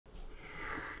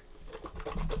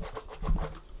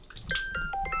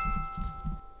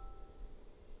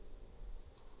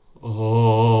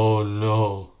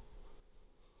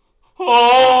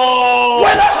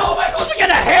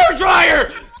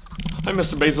Hi,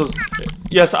 Mr. Bezos.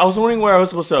 Yes, I was wondering where I was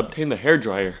supposed to obtain the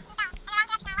hairdryer.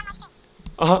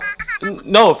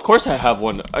 No, of course I have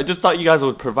one. I just thought you guys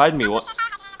would provide me one.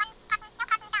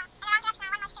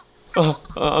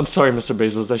 I'm sorry, Mr.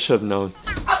 Bezos. I should have known.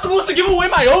 I'm supposed to give away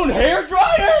my own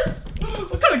hairdryer?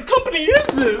 What kind of company is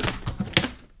this?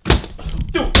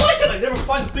 Dude, why can I never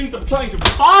find the things I'm trying to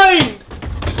find?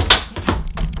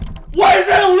 Why is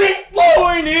there a leaf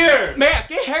blower in here? Man,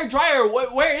 get hairdryer.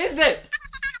 Where is it?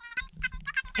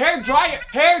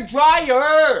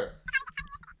 Hairdryer!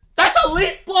 That's a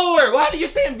leaf blower! Why do you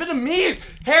say in Vietnamese?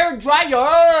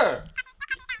 Hairdryer!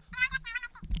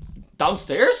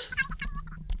 Downstairs?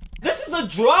 This is a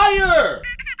dryer!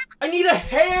 I need a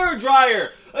hair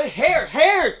dryer!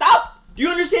 Hair! Stop! Do you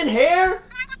understand hair?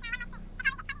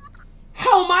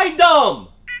 How am I dumb?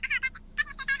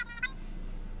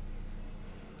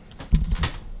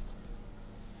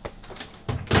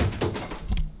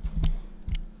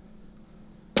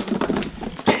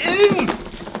 Get in!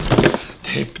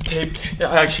 Tape. Yeah,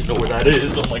 I actually know where that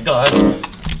is. Oh my god.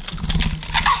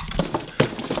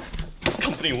 This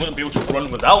company wouldn't be able to run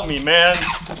without me, man.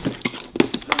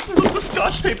 The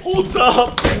Scotch tape holds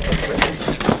up.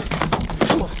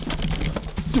 Come on.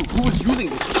 Dude, who is using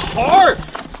this car?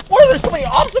 Why are there so many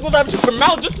obstacles I have to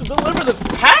surmount just to deliver this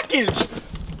package?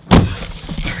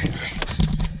 Alright.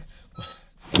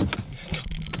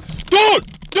 Dude,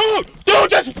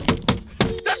 just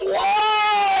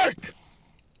work!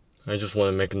 I just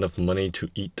want to make enough money to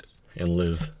eat and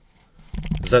live.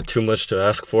 Is that too much to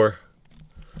ask for?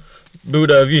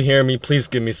 Buddha, if you hear me, please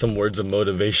give me some words of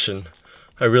motivation.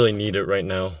 I really need it right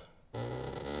now.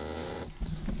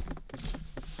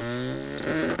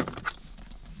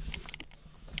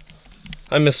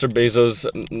 Hi, Mr. Bezos.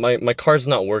 My car's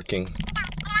not working.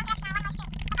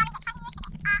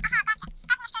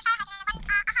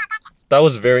 That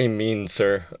was very mean,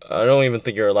 sir. I don't even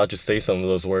think you're allowed to say some of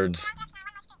those words.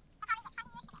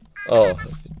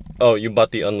 Oh, you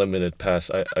bought the unlimited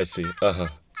pass. I see.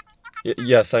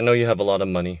 Yes, I know you have a lot of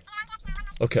money.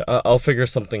 Okay, I'll figure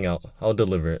something out. I'll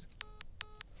deliver it.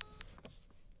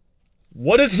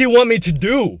 What does he want me to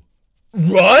do?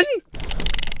 Run?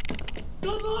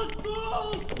 Good luck,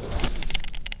 bro!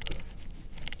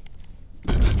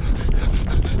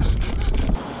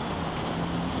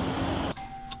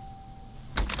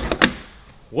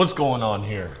 What's going on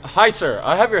here? Hi, sir.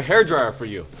 I have your hairdryer for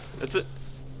you. That's it.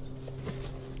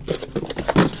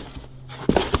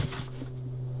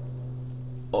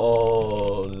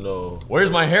 Oh no. Where's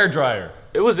my hairdryer?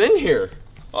 It was in here.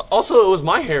 Also, it was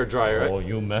my hairdryer. Oh,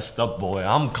 you messed up, boy.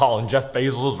 I'm calling Jeff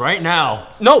Bezos right now.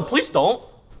 No, please don't.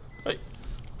 I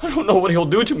don't know what he'll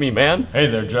do to me, man. Hey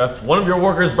there, Jeff. One of your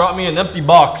workers brought me an empty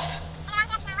box.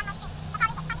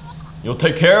 You'll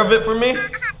take care of it for me?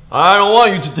 I don't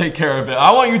want you to take care of it.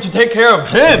 I want you to take care of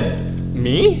him.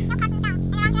 Me?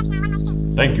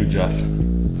 Thank you, Jeff.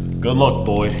 Good luck,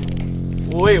 boy.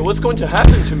 Wait, what's going to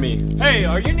happen to me? Hey,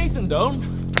 are you Nathan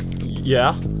Doan?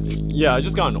 Yeah, I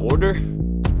just got an order.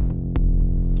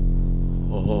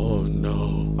 Oh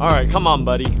no. Alright, come on,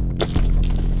 buddy.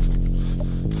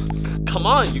 Come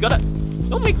on, you gotta...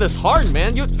 Don't make this hard,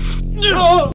 man. You...